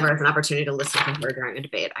anyone ever has an opportunity to listen to her during a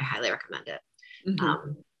debate, I highly recommend it.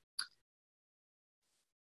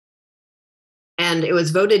 And it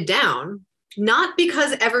was voted down, not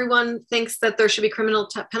because everyone thinks that there should be criminal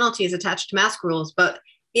penalties attached to mask rules, but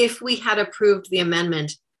if we had approved the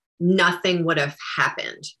amendment, nothing would have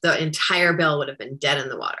happened. The entire bill would have been dead in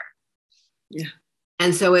the water. Yeah.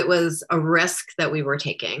 And so it was a risk that we were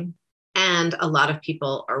taking. And a lot of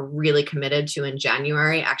people are really committed to, in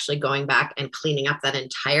January, actually going back and cleaning up that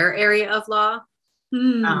entire area of law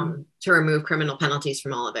to remove criminal penalties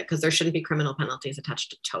from all of it, because there shouldn't be criminal penalties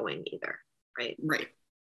attached to towing either. Right.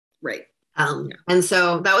 And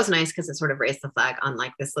so that was nice, because it sort of raised the flag on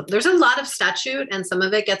like this. There's a lot of statute, and some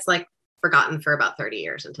of it gets like forgotten for about 30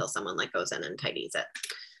 years until someone like goes in and tidies it.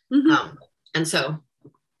 And so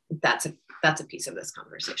that's a piece of this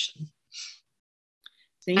conversation.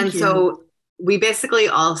 Thank you. So we basically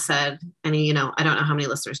all said, and I don't know how many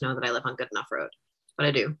listeners know that I live on Good Enough Road, but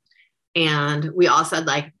I do. And we all said,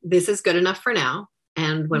 like, this is good enough for now.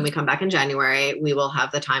 And when we come back in January, we will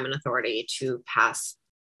have the time and authority to pass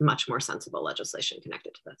much more sensible legislation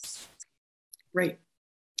connected to this. Right.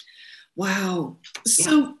 Wow.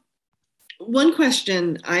 So one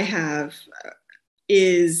question I have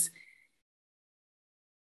is,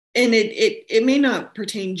 and it may not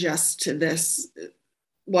pertain just to this,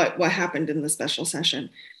 what happened in the special session,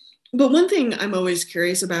 but one thing I'm always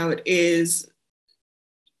curious about is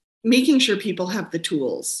making sure people have the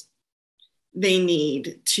tools they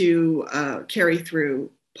need to carry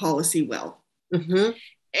through policy well. Mm-hmm.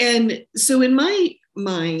 And so in my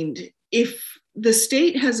mind, if the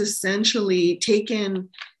state has essentially taken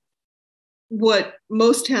what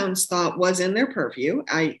most towns thought was in their purview,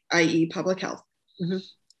 i.e. public health, mm-hmm.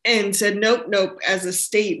 and said, nope, as a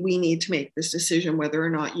state, we need to make this decision whether or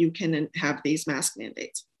not you can have these mask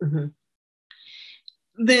mandates. Mm-hmm.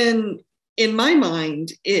 Then in my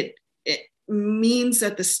mind, it means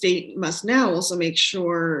that the state must now also make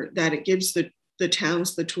sure that it gives the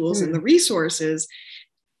towns the tools and the resources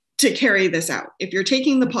to carry this out. If you're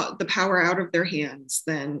taking the power out of their hands,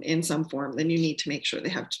 then in some form, then you need to make sure they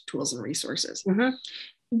have tools and resources. Mm-hmm.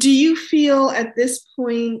 Do you feel at this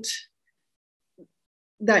point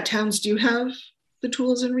that towns do have the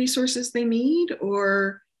tools and resources they need,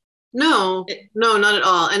 or? No, not at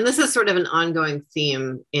all. And this is sort of an ongoing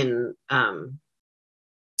theme in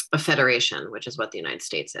a federation, which is what the United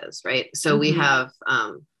States is, right? So we have,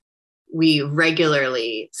 we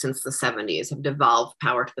regularly, since the 70s, have devolved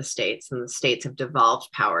power to the states, and the states have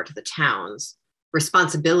devolved power to the towns,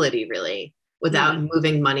 responsibility really, without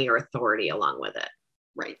moving money or authority along with it.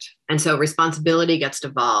 Right. And so responsibility gets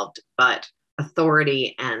devolved, but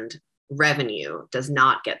authority and revenue does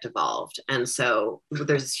not get devolved. And so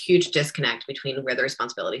there's this huge disconnect between where the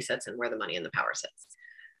responsibility sits and where the money and the power sits,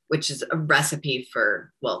 which is a recipe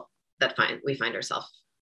for, we find ourselves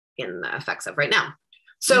in the effects of right now.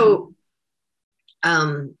 So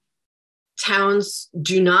towns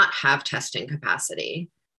do not have testing capacity.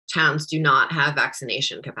 Towns do not have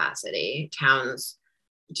vaccination capacity. Towns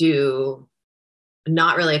do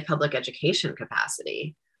not really have public education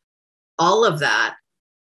capacity. All of that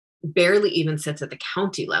barely even sits at the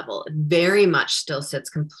county level. It very much still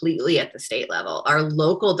sits completely at the state level. Our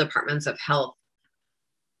local departments of health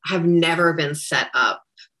have never been set up.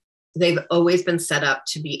 They've always been set up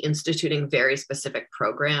to be instituting very specific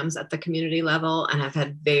programs at the community level and have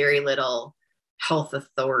had very little health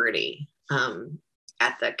authority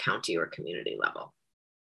at the county or community level.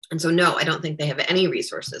 And so, no, I don't think they have any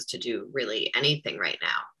resources to do really anything right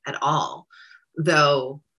now at all.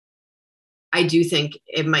 Though I do think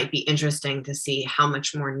it might be interesting to see how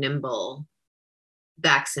much more nimble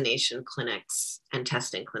vaccination clinics and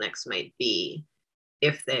testing clinics might be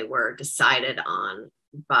if they were decided on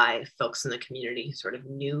by folks in the community who sort of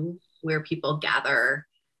knew where people gather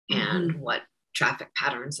and what traffic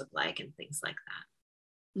patterns look like and things like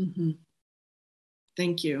that. Mm-hmm.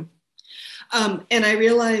 Thank you. And I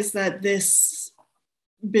realize that this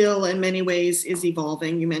bill in many ways is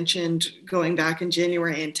evolving. You mentioned going back in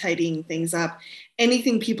January and tidying things up.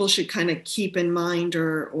 Anything people should kind of keep in mind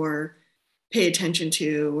or pay attention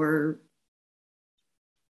to, or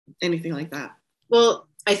anything like that? Well,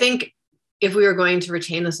 I think if we were going to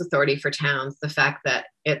retain this authority for towns, the fact that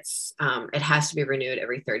it has to be renewed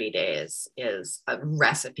every 30 days is a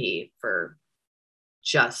recipe for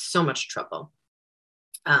just so much trouble.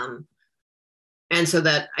 And so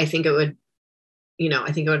that I think it would,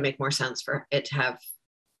 make more sense for it to have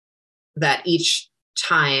that each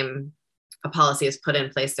time a policy is put in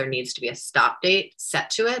place, there needs to be a stop date set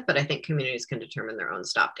to it. But I think communities can determine their own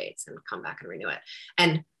stop dates and come back and renew it.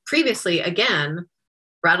 And previously, again,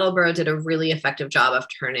 Brattleboro did a really effective job of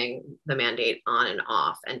turning the mandate on and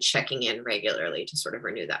off and checking in regularly to sort of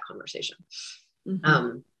renew that conversation.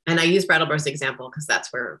 Mm-hmm. And I use Brattleboro's example because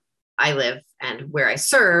that's where I live and where I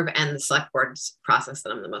serve, and the select board's process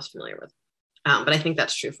that I'm the most familiar with. But I think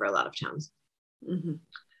that's true for a lot of towns. Mm-hmm.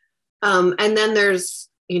 And then there's,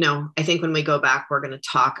 I think when we go back, we're going to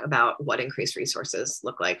talk about what increased resources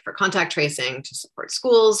look like for contact tracing to support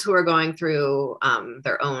schools who are going through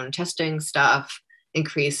their own testing stuff,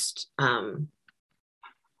 increased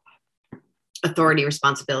authority,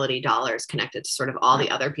 responsibility, dollars connected to sort of all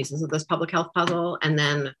the other pieces of this public health puzzle. And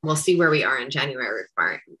then we'll see where we are in January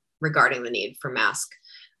regarding the need for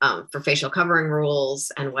for facial covering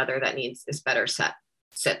rules, and whether that needs is better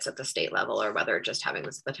sits at the state level, or whether just having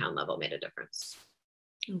this at the town level made a difference.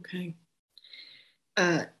 Okay.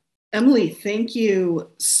 Emilie, thank you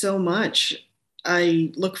so much.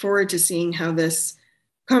 I look forward to seeing how this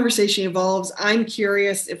conversation evolves. I'm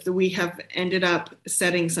curious if we have ended up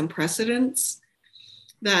setting some precedents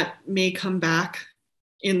that may come back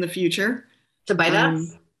in the future. To bite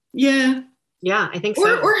us? Yeah. Yeah, I think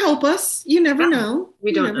so. Or help us. You never know.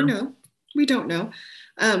 We don't know. We don't know.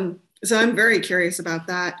 So I'm very curious about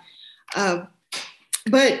that.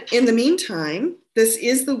 But in the meantime, this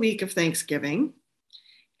is the week of Thanksgiving.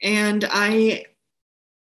 And I'm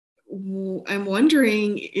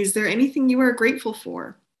wondering, is there anything you are grateful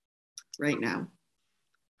for right now?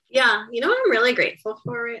 Yeah, you know what I'm really grateful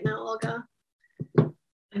for right now, Olga?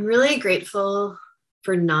 I'm really grateful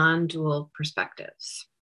for non-dual perspectives.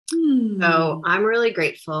 So I'm really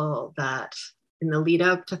grateful that in the lead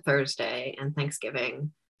up to Thursday and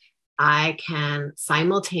Thanksgiving, I can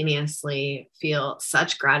simultaneously feel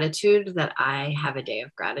such gratitude that I have a day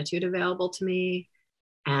of gratitude available to me,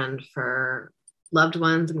 and for loved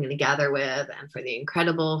ones I'm going to gather with, and for the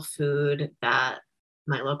incredible food that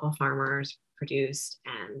my local farmers produced,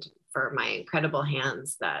 and for my incredible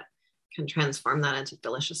hands that can transform that into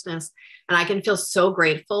deliciousness. And I can feel so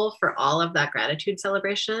grateful for all of that gratitude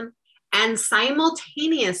celebration. And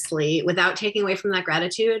simultaneously, without taking away from that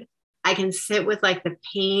gratitude, I can sit with like the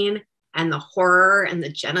pain and the horror and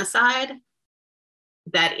the genocide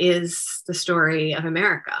that is the story of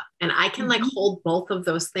America. And I can like hold both of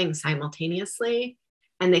those things simultaneously,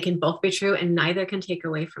 and they can both be true, and neither can take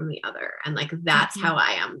away from the other. And like, that's how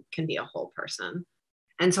I can be a whole person.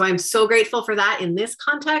 And so I'm so grateful for that in this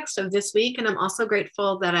context of this week. And I'm also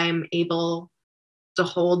grateful that I'm able to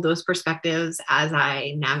hold those perspectives as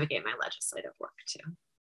I navigate my legislative work too.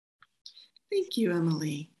 Thank you,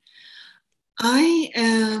 Emilie.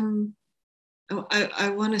 I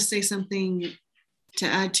want to say something to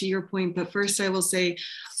add to your point, but first I will say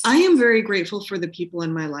I am very grateful for the people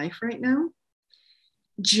in my life right now.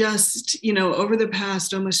 Just, over the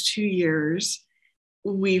past almost 2 years,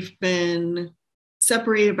 we've been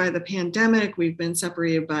separated by the pandemic. We've been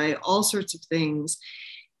separated by all sorts of things.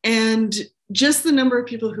 And just the number of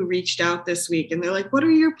people who reached out this week and they're like, what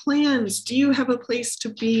are your plans? Do you have a place to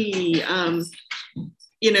be?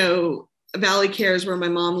 Valley Cares, where my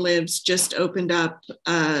mom lives, just opened up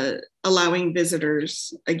allowing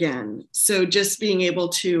visitors again. So just being able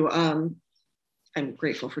to, I'm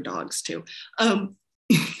grateful for dogs too.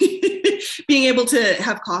 Being able to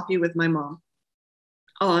have coffee with my mom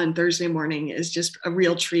on Thursday morning is just a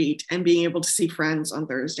real treat. And being able to see friends on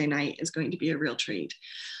Thursday night is going to be a real treat.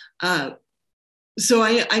 So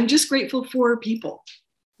I'm just grateful for people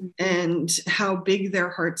and how big their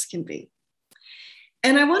hearts can be.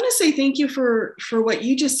 And I want to say thank you for what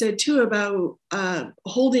you just said too about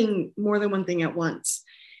holding more than one thing at once.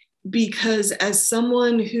 Because as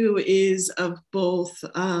someone who is of both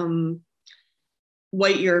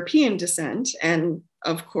white European descent and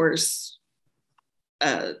of course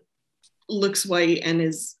looks white and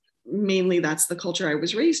is mainly, that's the culture I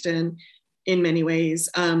was raised in many ways,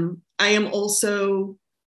 I am also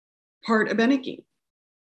part Abenaki.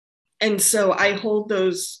 And so I hold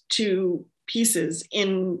those two pieces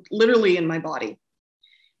literally in my body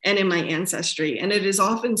and in my ancestry. And it is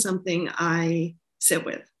often something I sit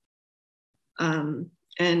with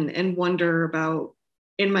and wonder about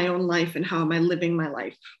in my own life, and how am I living my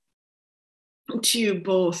life to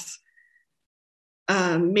both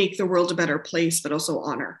make the world a better place, but also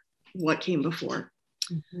honor what came before.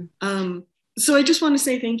 So I just want to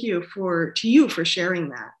say thank you to you for sharing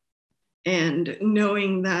that, and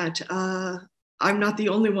knowing that I'm not the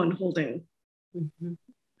only one holding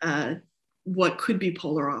what could be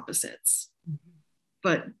polar opposites,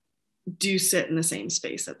 but do sit in the same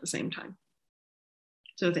space at the same time.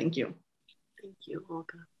 So thank you. Thank you,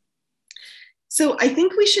 Olga. So I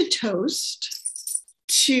think we should toast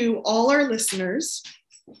to all our listeners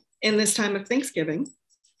in this time of Thanksgiving,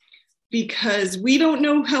 because we don't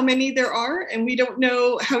know how many there are and we don't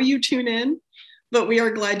know how you tune in, but we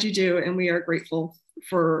are glad you do. And we are grateful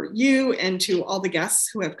for you and to all the guests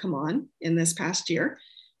who have come on in this past year,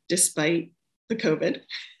 despite the COVID.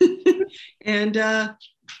 And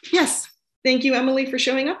yes, thank you, Emilie, for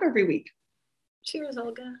showing up every week. Cheers,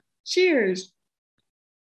 Olga. Cheers.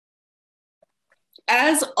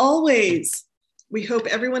 As always, we hope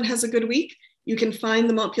everyone has a good week. You can find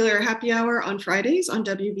the Montpelier Happy Hour on Fridays on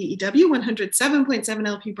WVEW 107.7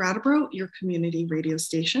 LP Brattleboro, your community radio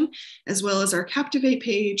station, as well as our Captivate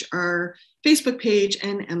page, our Facebook page.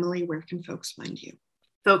 And Emilie, where can folks find you?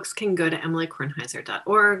 Folks can go to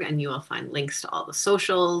emiliekornheiser.org and you will find links to all the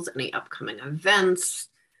socials, any upcoming events,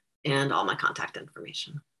 and all my contact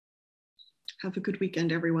information. Have a good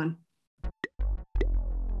weekend, everyone.